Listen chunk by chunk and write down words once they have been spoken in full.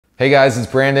Hey guys,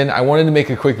 it's Brandon. I wanted to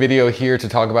make a quick video here to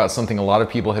talk about something a lot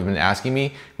of people have been asking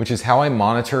me, which is how I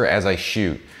monitor as I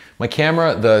shoot. My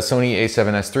camera, the Sony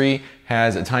A7s III,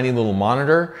 has a tiny little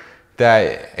monitor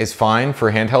that is fine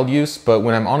for handheld use, but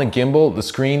when I'm on a gimbal, the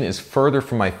screen is further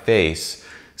from my face,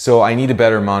 so I need a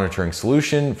better monitoring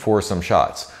solution for some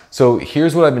shots. So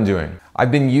here's what I've been doing.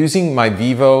 I've been using my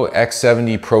Vivo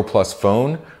X70 Pro Plus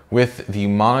phone with the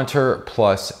Monitor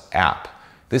Plus app.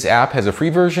 This app has a free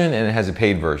version and it has a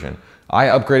paid version. I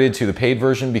upgraded to the paid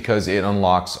version because it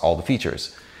unlocks all the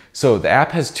features. So the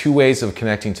app has two ways of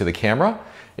connecting to the camera.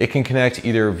 It can connect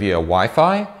either via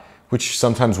Wi-Fi, which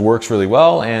sometimes works really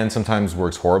well and sometimes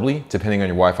works horribly, depending on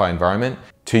your Wi-Fi environment.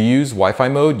 To use Wi-Fi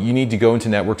mode, you need to go into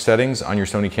network settings on your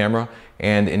Sony camera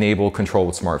and enable control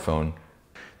with smartphone.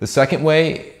 The second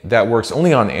way, that works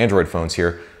only on Android phones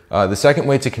here, the second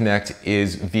way to connect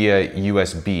is via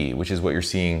USB, which is what you're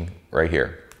seeing right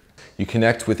here. You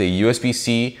connect with a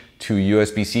USB-C to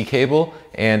USB-C cable,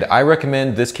 and I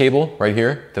recommend this cable right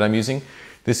here that I'm using.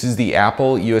 This is the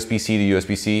Apple USB-C to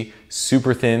USB-C,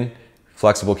 super thin,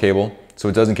 flexible cable, so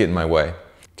it doesn't get in my way.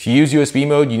 To use USB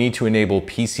mode, you need to enable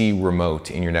PC remote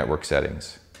in your network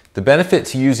settings. The benefit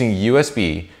to using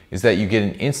USB is that you get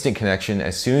an instant connection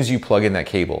as soon as you plug in that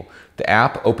cable. The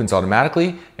app opens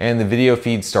automatically and the video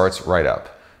feed starts right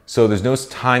up. So there's no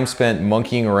time spent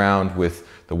monkeying around with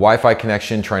the Wi-Fi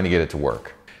connection trying to get it to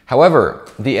work. However,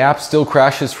 the app still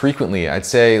crashes frequently. I'd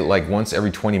say like once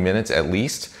every 20 minutes at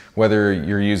least, whether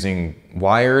you're using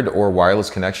wired or wireless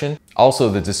connection. Also,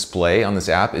 the display on this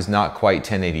app is not quite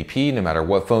 1080p, no matter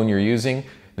what phone you're using.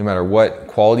 No matter what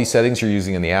quality settings you're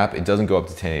using in the app, it doesn't go up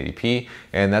to 1080p,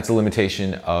 and that's a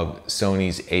limitation of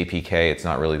Sony's APK. It's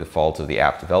not really the fault of the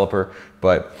app developer,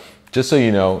 but just so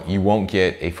you know, you won't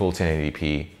get a full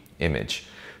 1080p image.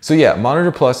 So yeah,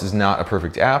 Monitor Plus is not a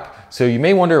perfect app, so you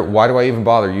may wonder, why do I even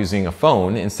bother using a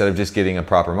phone instead of just getting a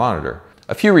proper monitor?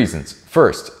 A few reasons.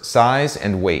 First, size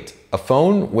and weight. A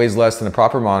phone weighs less than a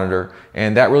proper monitor,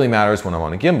 and that really matters when I'm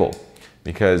on a gimbal,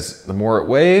 because the more it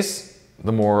weighs,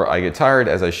 the more I get tired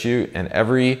as I shoot, and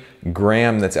every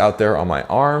gram that's out there on my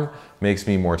arm makes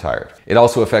me more tired. It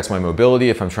also affects my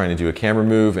mobility if I'm trying to do a camera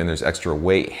move and there's extra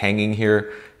weight hanging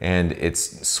here and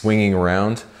it's swinging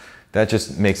around. That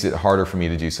just makes it harder for me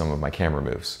to do some of my camera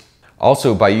moves.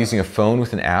 Also, by using a phone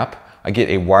with an app, I get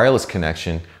a wireless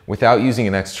connection without using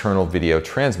an external video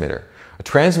transmitter. A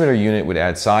transmitter unit would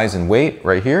add size and weight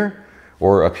right here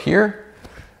or up here,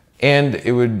 and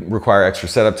it would require extra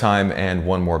setup time and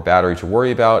one more battery to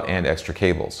worry about and extra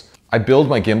cables. I build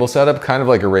my gimbal setup kind of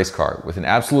like a race car with an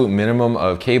absolute minimum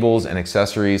of cables and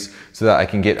accessories so that I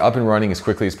can get up and running as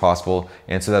quickly as possible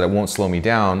and so that it won't slow me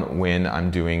down when I'm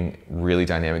doing really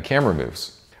dynamic camera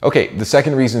moves. Okay, the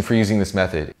second reason for using this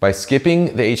method. By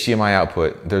skipping the HDMI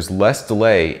output, there's less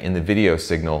delay in the video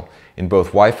signal in both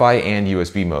Wi-Fi and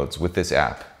USB modes with this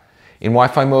app. In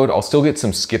Wi-Fi mode, I'll still get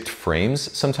some skipped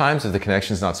frames sometimes if the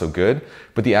connection's not so good,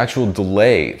 but the actual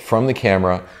delay from the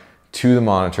camera to the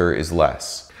monitor is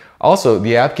less. Also,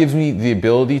 the app gives me the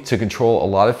ability to control a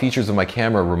lot of features of my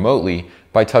camera remotely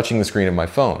by touching the screen of my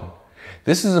phone.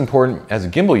 This is important as a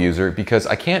gimbal user because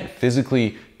I can't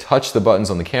physically touch the buttons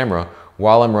on the camera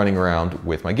while I'm running around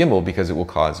with my gimbal because it will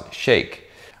cause shake.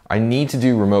 I need to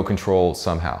do remote control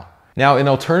somehow. Now, an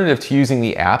alternative to using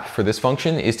the app for this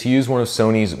function is to use one of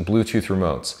Sony's Bluetooth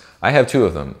remotes. I have two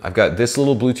of them. I've got this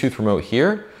little Bluetooth remote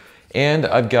here, and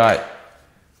I've got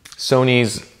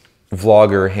Sony's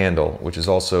Vlogger handle, which is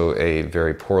also a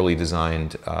very poorly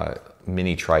designed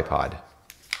mini tripod.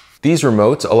 These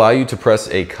remotes allow you to press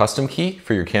a custom key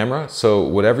for your camera, so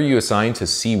whatever you assign to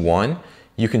C1,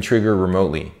 you can trigger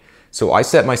remotely. So I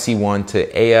set my C1 to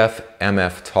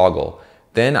AF/MF toggle.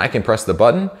 Then I can press the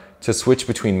button to switch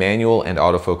between manual and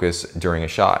autofocus during a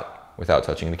shot without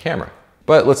touching the camera.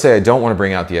 But let's say I don't want to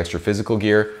bring out the extra physical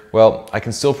gear. Well, I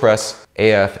can still press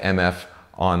AF/MF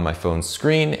on my phone's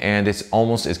screen and it's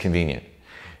almost as convenient.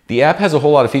 The app has a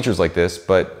whole lot of features like this,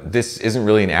 but this isn't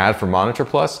really an ad for Monitor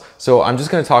Plus, so I'm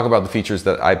just going to talk about the features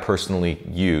that I personally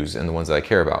use and the ones that I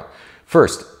care about.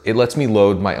 First, it lets me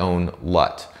load my own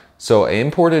LUT. So I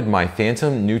imported my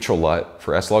Phantom neutral LUT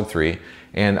for S-Log3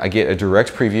 and I get a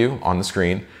direct preview on the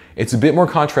screen. It's a bit more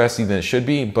contrasty than it should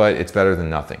be, but it's better than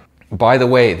nothing. By the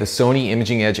way, the Sony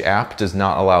Imaging Edge app does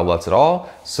not allow LUTs at all,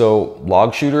 so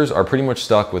log shooters are pretty much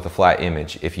stuck with a flat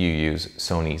image if you use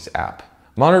Sony's app.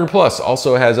 Monitor Plus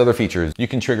also has other features. You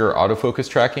can trigger autofocus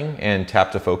tracking and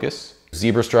tap to focus,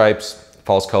 zebra stripes,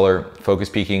 false color, focus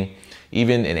peaking,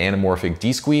 even an anamorphic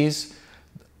desqueeze.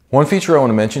 One feature I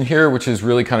want to mention here, which is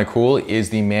really kind of cool,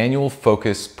 is the manual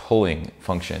focus pulling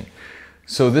function.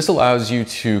 So this allows you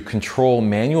to control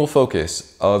manual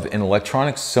focus of an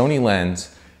electronic Sony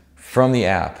lens from the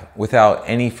app without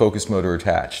any focus motor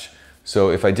attached. So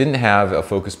if I didn't have a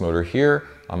focus motor here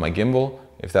on my gimbal,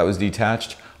 if that was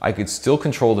detached, I could still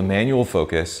control the manual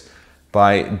focus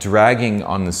by dragging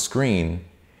on the screen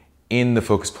in the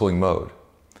focus pulling mode.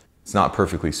 It's not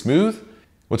perfectly smooth.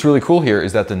 What's really cool here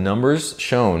is that the numbers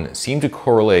shown seem to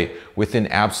correlate with an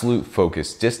absolute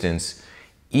focus distance,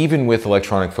 even with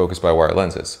electronic focus by wire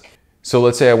lenses. So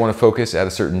let's say I want to focus at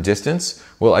a certain distance.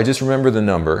 Well, I just remember the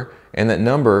number, and that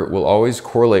number will always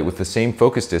correlate with the same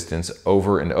focus distance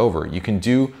over and over. You can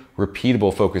do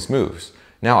repeatable focus moves.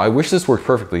 Now, I wish this worked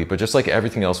perfectly, but just like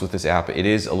everything else with this app, it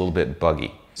is a little bit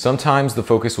buggy. Sometimes the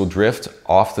focus will drift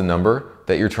off the number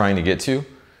that you're trying to get to.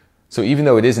 So even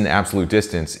though it is an absolute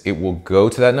distance, it will go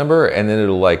to that number and then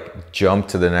it'll like jump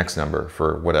to the next number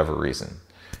for whatever reason.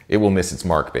 It will miss its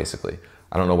mark basically.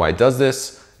 I don't know why it does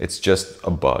this. It's just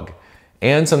a bug.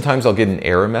 And sometimes I'll get an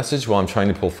error message while I'm trying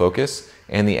to pull focus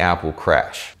and the app will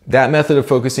crash. That method of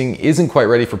focusing isn't quite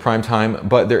ready for prime time,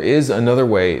 but there is another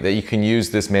way that you can use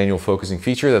this manual focusing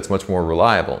feature that's much more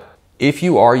reliable. If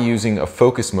you are using a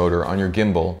focus motor on your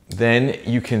gimbal, then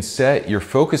you can set your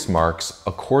focus marks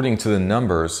according to the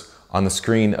numbers on the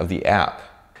screen of the app.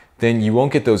 Then you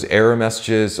won't get those error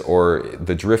messages or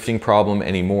the drifting problem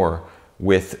anymore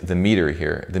with the meter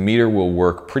here. The meter will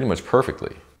work pretty much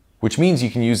perfectly, which means you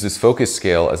can use this focus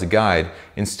scale as a guide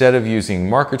instead of using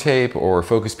marker tape or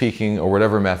focus peaking or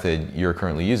whatever method you're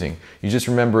currently using. You just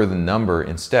remember the number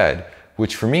instead,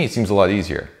 which for me seems a lot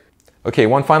easier. Okay,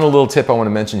 one final little tip I want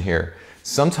to mention here.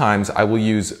 Sometimes I will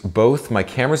use both my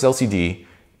camera's LCD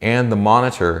and the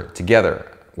monitor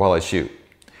together while I shoot.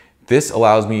 This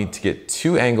allows me to get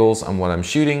two angles on what I'm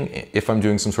shooting if I'm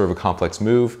doing some sort of a complex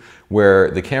move where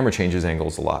the camera changes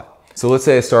angles a lot. So let's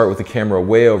say I start with the camera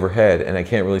way overhead and I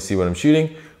can't really see what I'm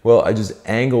shooting. Well, I just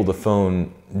angle the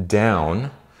phone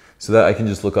down so that I can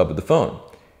just look up at the phone.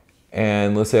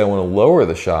 And let's say I want to lower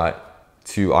the shot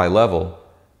to eye level.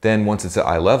 Then once it's at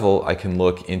eye level, I can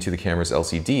look into the camera's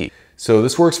LCD. So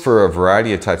this works for a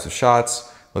variety of types of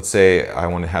shots. Let's say I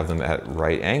want to have them at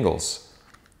right angles.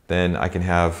 Then I can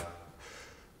have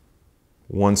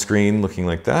one screen looking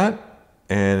like that,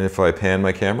 and if I pan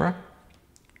my camera,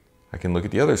 I can look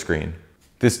at the other screen.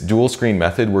 This dual screen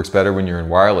method works better when you're in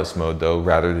wireless mode though,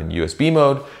 rather than USB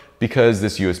mode, because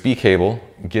this USB cable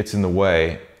gets in the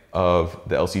way of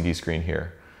the LCD screen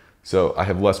here. So I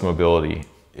have less mobility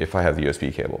if I have the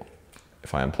USB cable.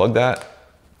 If I unplug that,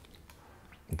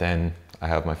 then I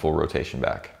have my full rotation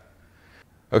back.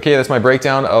 Okay, that's my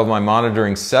breakdown of my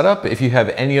monitoring setup. If you have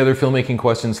any other filmmaking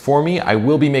questions for me, I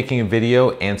will be making a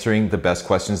video answering the best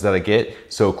questions that I get.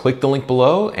 So click the link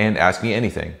below and ask me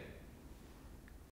anything.